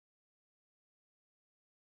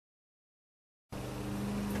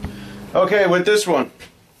Okay, with this one,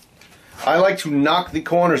 I like to knock the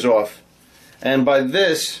corners off. And by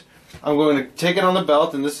this, I'm going to take it on the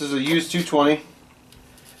belt, and this is a used 220,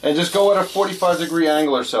 and just go at a 45-degree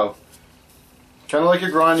angle or so. Kind of like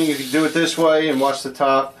you're grinding. You can do it this way and watch the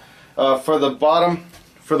top. For the bottom,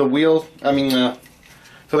 for the wheel,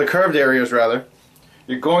 for the curved areas rather,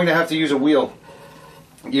 you're going to have to use a wheel.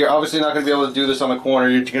 You're obviously not going to be able to do this on the corner.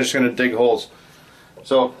 You're just going to dig holes.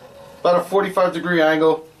 So about a 45-degree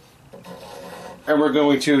angle, and we're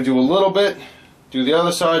going to do a little bit, do the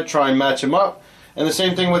other side, try and match them up, and the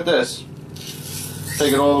same thing with this.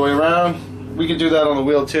 Take it all the way around. We can do that on the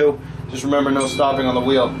wheel too. Just remember, no stopping on the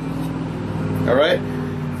wheel. Alright?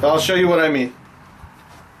 I'll show you what I mean.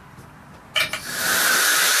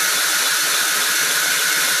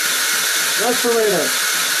 That's for later.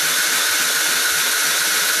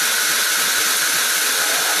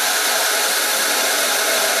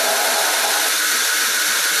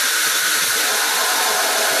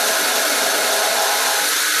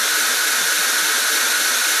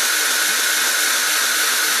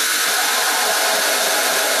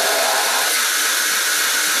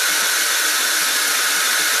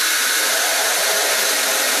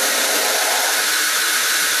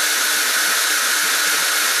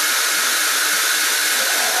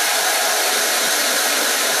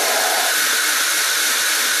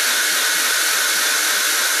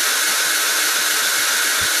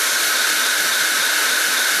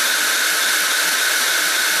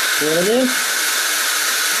 See what I mean?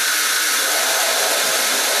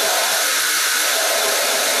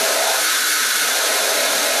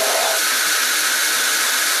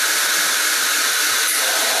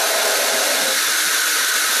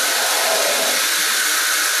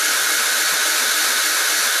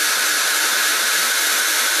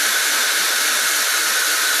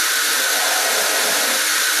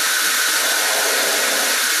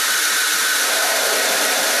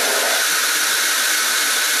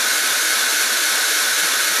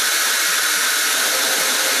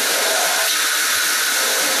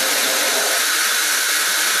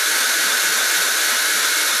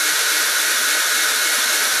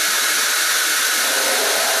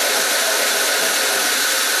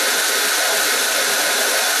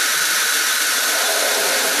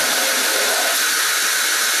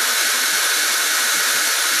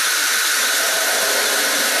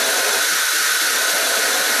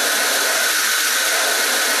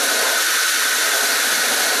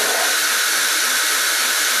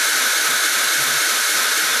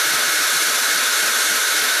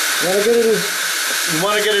 You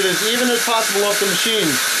want to get it as even as possible off the machine,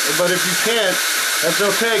 but if you can't, that's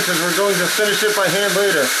okay, because we're going to finish it by hand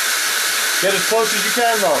later. Get as close as you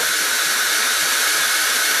can though.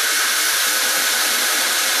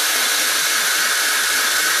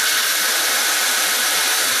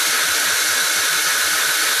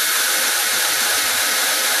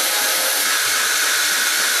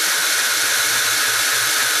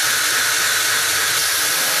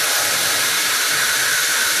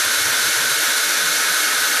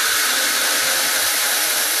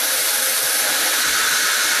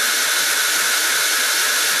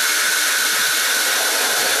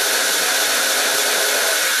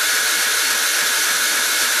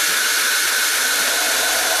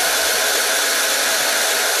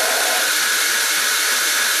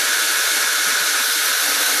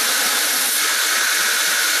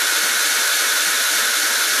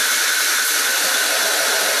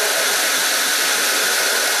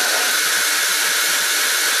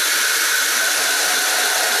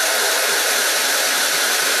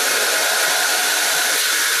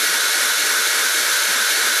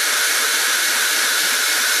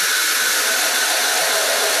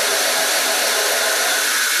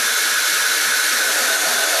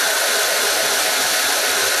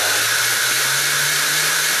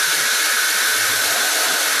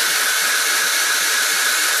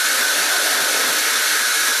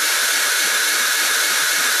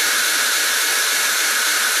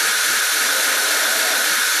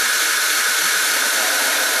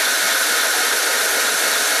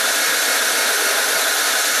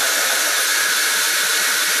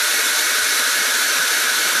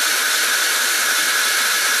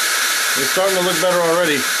 It's starting to look better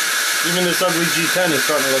already. Even this ugly G10 is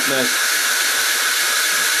starting to look nice.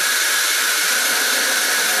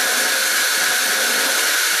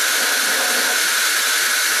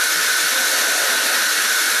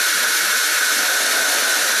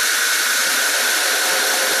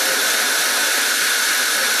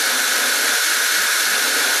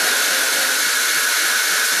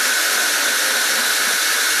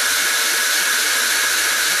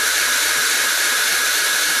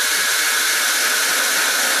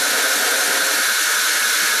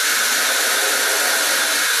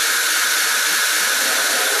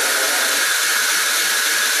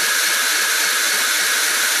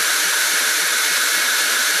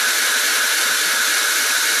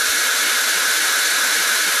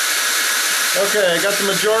 Okay, I got the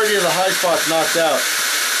majority of the high spots knocked out.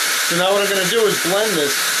 So now what I'm going to do is blend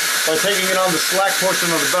this by taking it on the slack portion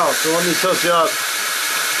of the belt. So let me tilt you up.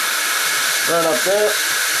 Right up there.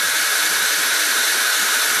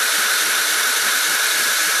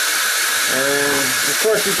 And of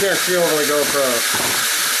course you can't see over the GoPro.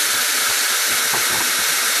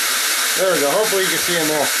 There we go. Hopefully you can see them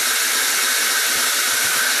all.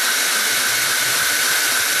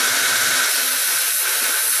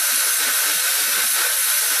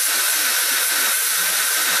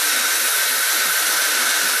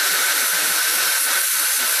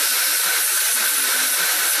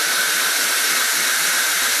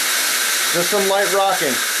 Just some light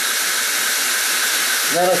rocking.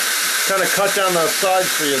 That'll kind of cut down the sides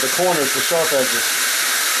for you, the corners, the sharp edges.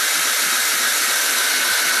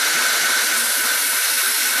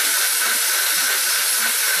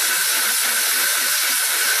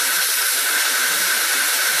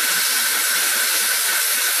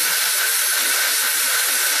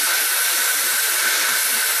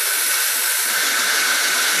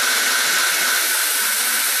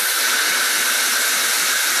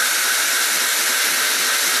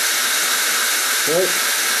 Right.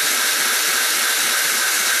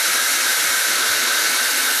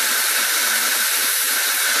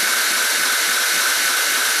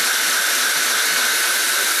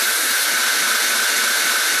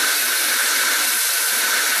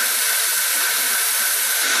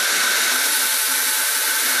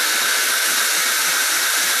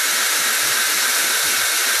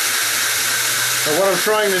 So what I'm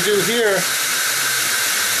trying to do here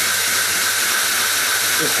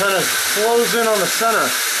is kind of close in on the center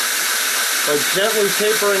by gently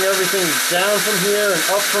tapering everything down from here and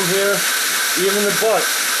up from here, even the butt.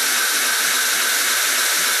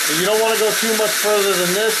 But you don't want to go too much further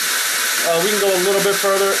than this. We can go a little bit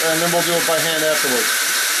further and then we'll do it by hand afterwards.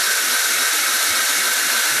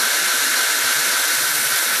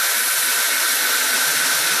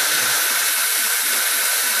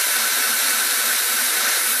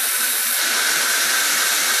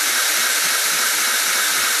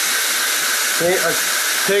 Okay,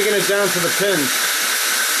 I've taken it down to the pins.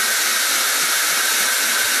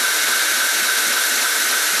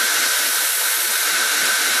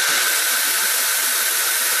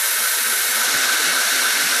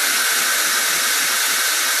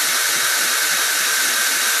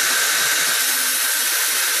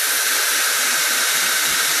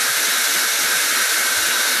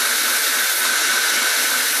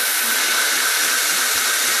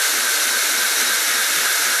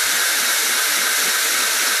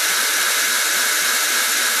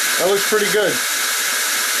 That looks pretty good.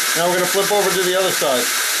 Now we're going to flip over to the other side.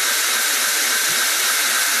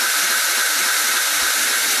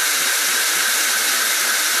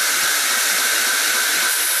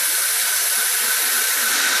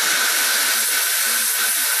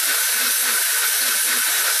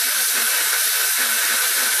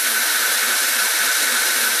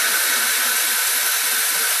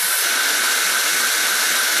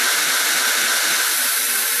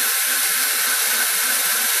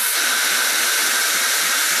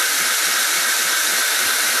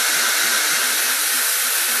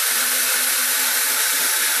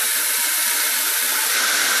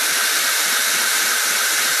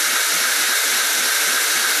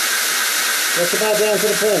 That's about down to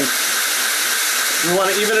the pin. You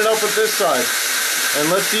want to even it up with this side.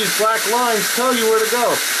 And let these black lines tell you where to go.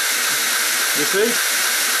 You see?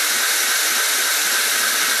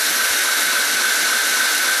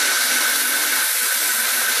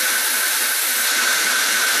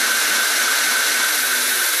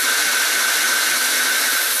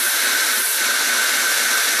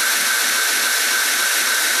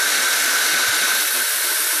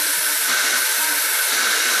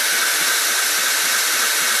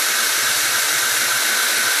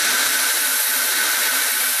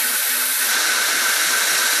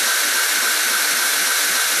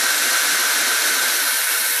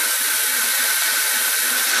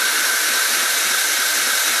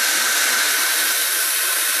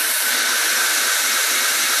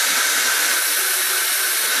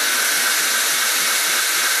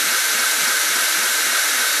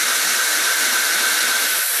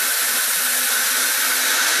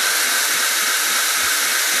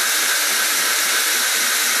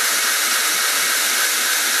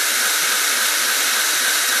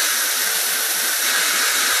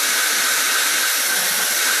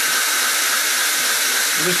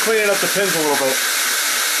 I'm just cleaning up the pins a little bit.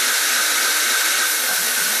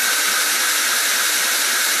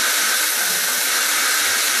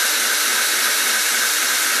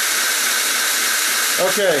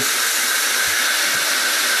 Okay.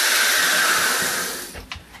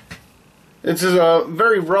 It's a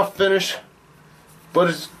very rough finish, but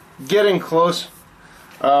it's getting close.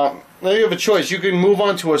 Now you have a choice. You can move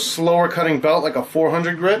on to a slower cutting belt like a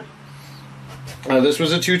 400 grit. This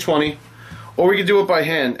was a 220, or we could do it by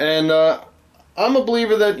hand. And I'm a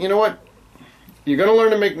believer that, you know what, you're going to learn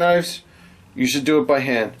to make knives, you should do it by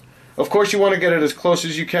hand. Of course you want to get it as close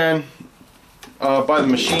as you can by the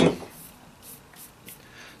machine.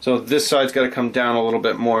 So this side's got to come down a little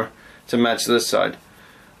bit more to match this side.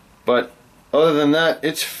 But other than that,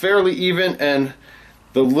 it's fairly even, and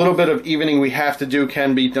the little bit of evening we have to do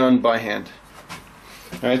can be done by hand.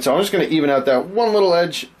 Alright, so I'm just going to even out that one little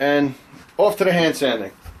edge and off to the hand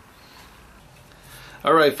sanding.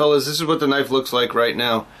 Alright fellas, this is what the knife looks like right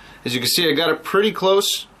now. As you can see, I got it pretty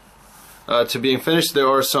close to being finished. There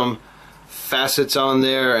are some facets on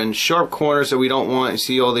there and sharp corners that we don't want. You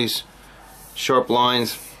see all these sharp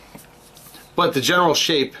lines. But the general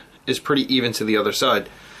shape is pretty even to the other side.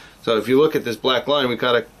 So if you look at this black line, we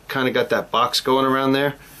kind of got that box going around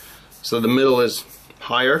there. So the middle is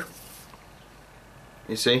higher.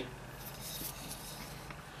 You see?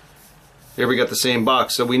 Here we got the same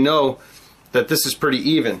box. So we know that this is pretty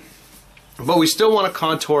even. But we still want to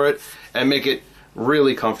contour it and make it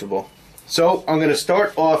really comfortable. So I'm going to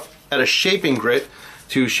start off at a shaping grit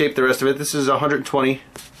to shape the rest of it. This is 120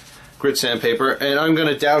 grit sandpaper, and I'm going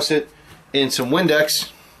to douse it in some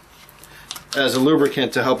Windex as a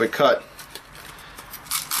lubricant to help it cut.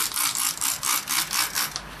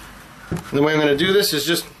 And the way I'm going to do this is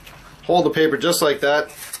just hold the paper just like that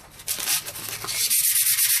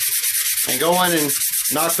and go in and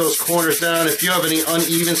knock those corners down. If you have any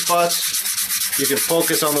uneven spots, you can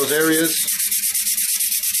focus on those areas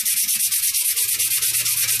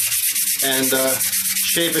and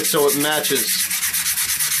shape it so it matches.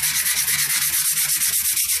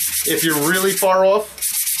 If you're really far off,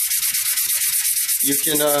 you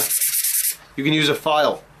can use a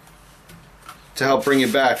file to help bring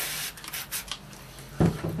it back.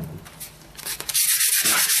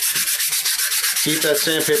 Keep that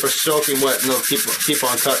sandpaper soaking wet, and it'll keep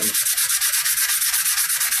on cutting.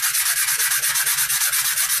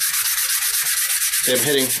 Okay, I'm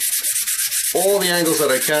hitting all the angles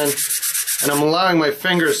that I can, and I'm allowing my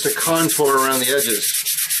fingers to contour around the edges.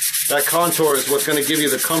 That contour is what's going to give you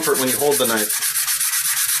the comfort when you hold the knife.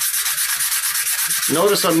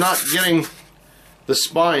 Notice I'm not getting the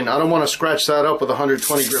spine. I don't want to scratch that up with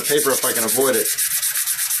 120 grit paper if I can avoid it.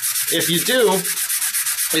 If you do,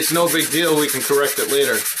 it's no big deal. We can correct it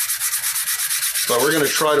later. But we're going to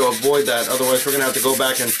try to avoid that. Otherwise, we're going to have to go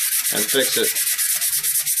back and fix it.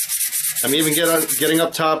 I'm even getting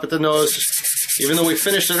up top at the nose. Even though we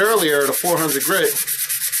finished it earlier at a 400 grit,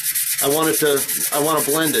 I want to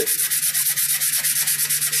blend it.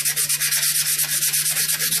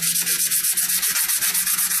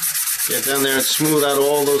 Get down there and smooth out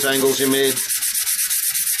all those angles you made.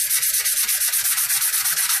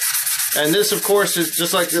 And this, of course, is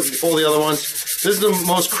just like all the other ones. This is the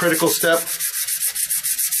most critical step,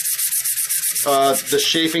 the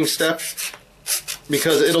shaping step,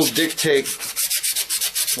 because it'll dictate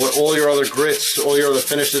what all your other grits, all your other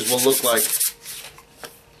finishes will look like.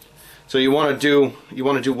 So you want to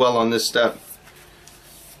do well on this step.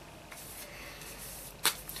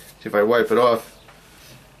 See if I wipe it off.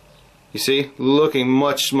 You see, looking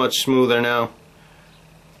much smoother now.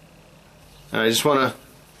 And I just want to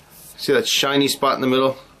see that shiny spot in the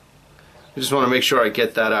middle. I just want to make sure I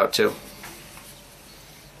get that out too.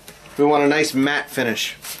 We want a nice matte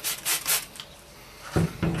finish.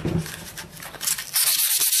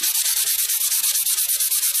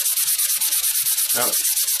 Now,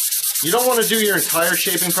 you don't want to do your entire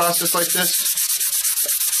shaping process like this,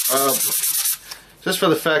 just for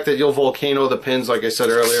the fact that you'll volcano the pins, like I said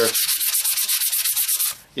earlier.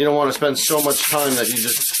 You don't want to spend so much time that you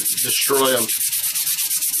just destroy them.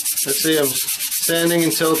 Let's see, I'm sanding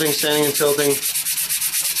and tilting, sanding and tilting.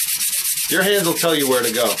 Your hands will tell you where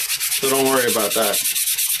to go, so don't worry about that.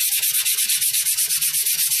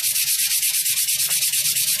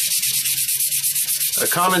 A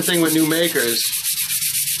common thing with new makers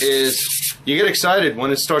is you get excited when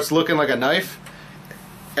it starts looking like a knife,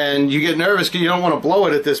 and you get nervous because you don't want to blow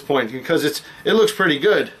it at this point because it looks pretty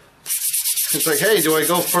good. It's like, hey, do I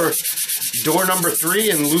go for door number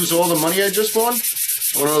 3 and lose all the money I just won?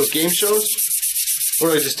 One of those game shows? Or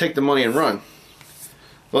do I just take the money and run?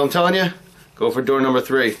 Well, I'm telling you, go for door number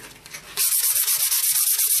 3.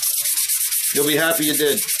 You'll be happy you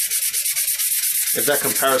did. If that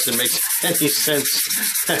comparison makes any sense.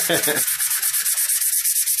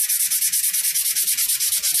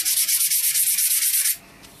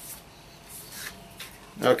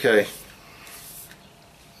 Okay.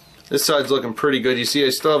 This side's looking pretty good. You see I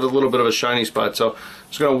still have a little bit of a shiny spot, so I'm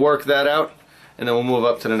just going to work that out and then we'll move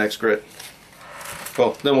up to the next grit.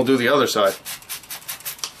 Well, then we'll do the other side.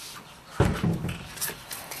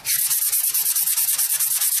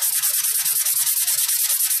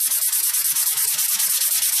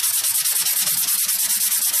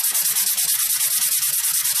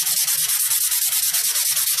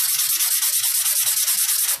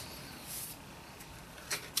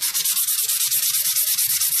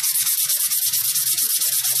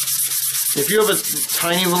 If you have a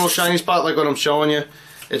tiny little shiny spot like what I'm showing you,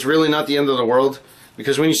 it's really not the end of the world,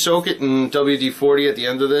 because when you soak it in WD-40 at the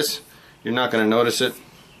end of this, you're not going to notice it.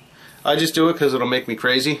 I just do it because it'll make me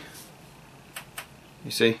crazy.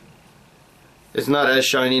 You see? It's not as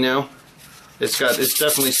shiny now. It's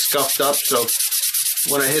definitely scuffed up, so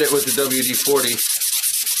when I hit it with the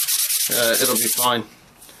WD-40, it'll be fine.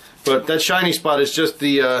 But that shiny spot is just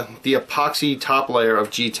the epoxy top layer of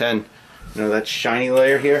G10. You know, that shiny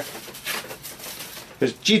layer here?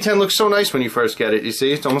 Because G10 looks so nice when you first get it. You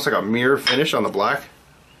see, it's almost like a mirror finish on the black.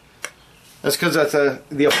 That's because that's the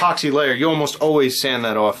epoxy layer. You almost always sand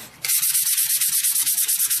that off.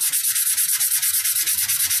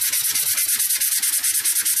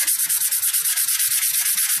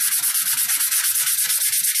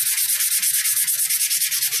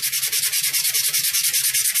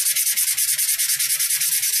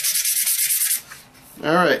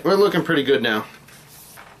 Alright, we're looking pretty good now.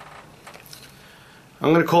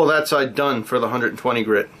 I'm going to call that side done for the 120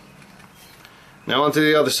 grit. Now onto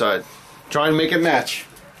the other side. Try and make it match.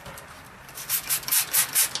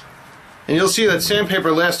 And you'll see that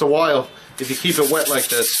sandpaper lasts a while if you keep it wet like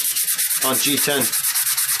this on G10.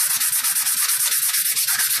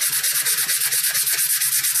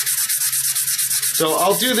 So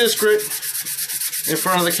I'll do this grit in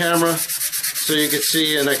front of the camera so you can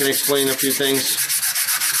see and I can explain a few things.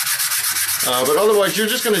 But otherwise you're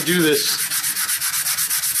just going to do this.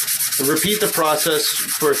 Repeat the process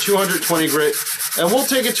for a 220 grit, and we'll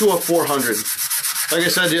take it to a 400. Like I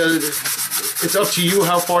said, it's up to you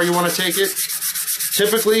how far you want to take it.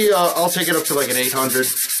 Typically, I'll take it up to like an 800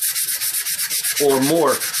 or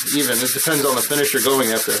more, even. It depends on the finish you're going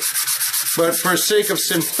after. But for sake of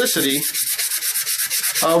simplicity,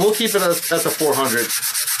 we'll keep it at the 400.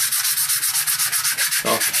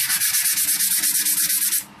 So,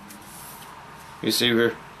 you see,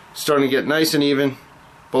 we're starting to get nice and even.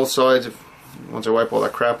 Both sides, once I wipe all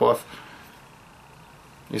that crap off.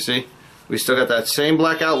 You see? We still got that same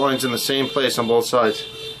black outlines in the same place on both sides.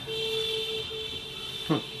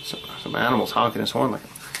 Some animal's honking his horn like...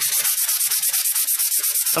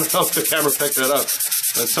 I don't know if the camera picked that up.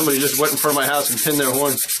 But somebody just went in front of my house and pinned their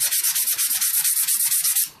horn.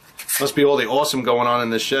 Must be all the awesome going on in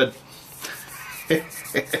this shed.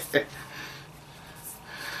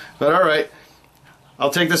 But alright. I'll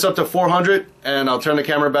take this up to 400 and I'll turn the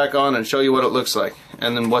camera back on and show you what it looks like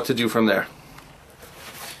and then what to do from there.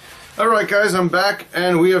 Alright guys, I'm back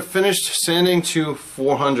and we have finished sanding to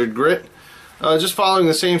 400 grit. Just following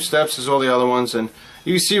the same steps as all the other ones, and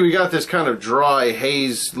you see we got this kind of dry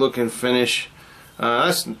haze looking finish.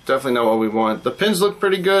 That's definitely not what we want. The pins look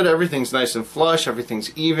pretty good, everything's nice and flush, everything's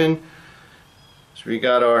even. So we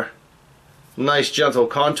got our nice gentle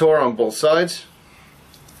contour on both sides.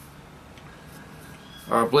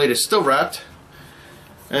 Our blade is still wrapped,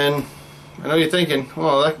 and I know you're thinking,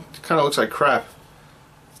 well, that kind of looks like crap.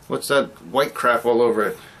 What's that white crap all over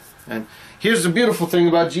it? And here's the beautiful thing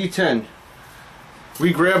about G10.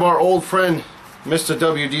 We grab our old friend, Mr.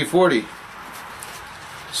 WD-40.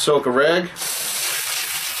 Soak a rag.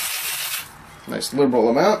 Nice liberal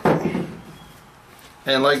amount.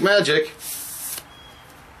 And like magic,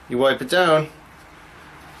 you wipe it down,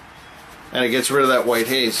 and it gets rid of that white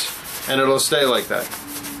haze. And it'll stay like that.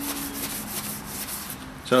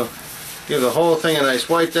 So give the whole thing a nice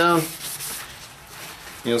wipe down.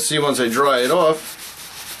 You'll see once I dry it off.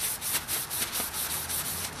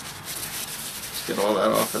 Let's get all that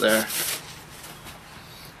off of there.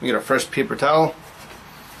 We get a fresh paper towel.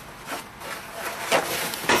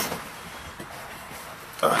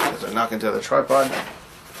 As I knock into the tripod.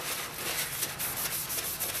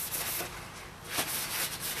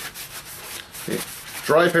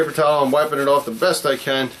 Dry paper towel, I'm wiping it off the best I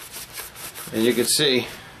can, and you can see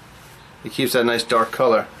it keeps that nice dark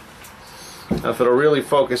color. Now if it'll really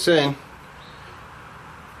focus in,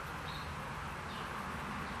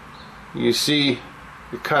 you see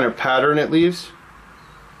the kind of pattern it leaves.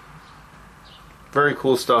 Very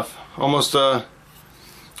cool stuff. Almost like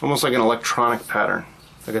an electronic pattern,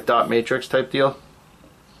 like a dot matrix type deal,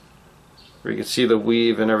 where you can see the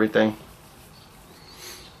weave and everything.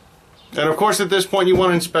 And of course at this point you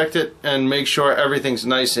want to inspect it and make sure everything's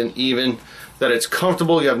nice and even, that it's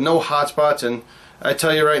comfortable, you have no hot spots, and I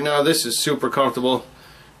tell you right now this is super comfortable,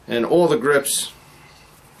 and all the grips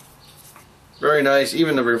very nice,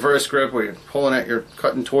 even the reverse grip where you're pulling at, you're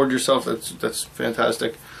cutting toward yourself, that's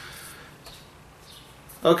fantastic.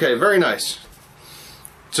 Okay, very nice.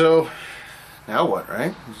 So now what,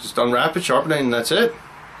 right? Just unwrap it, sharpen it, and that's it.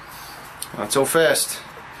 Not so fast.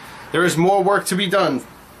 There is more work to be done.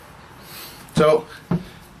 So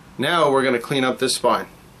now we're going to clean up this spine.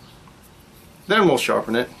 Then we'll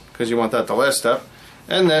sharpen it, because you want that the last step.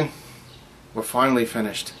 And then we're finally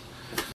finished.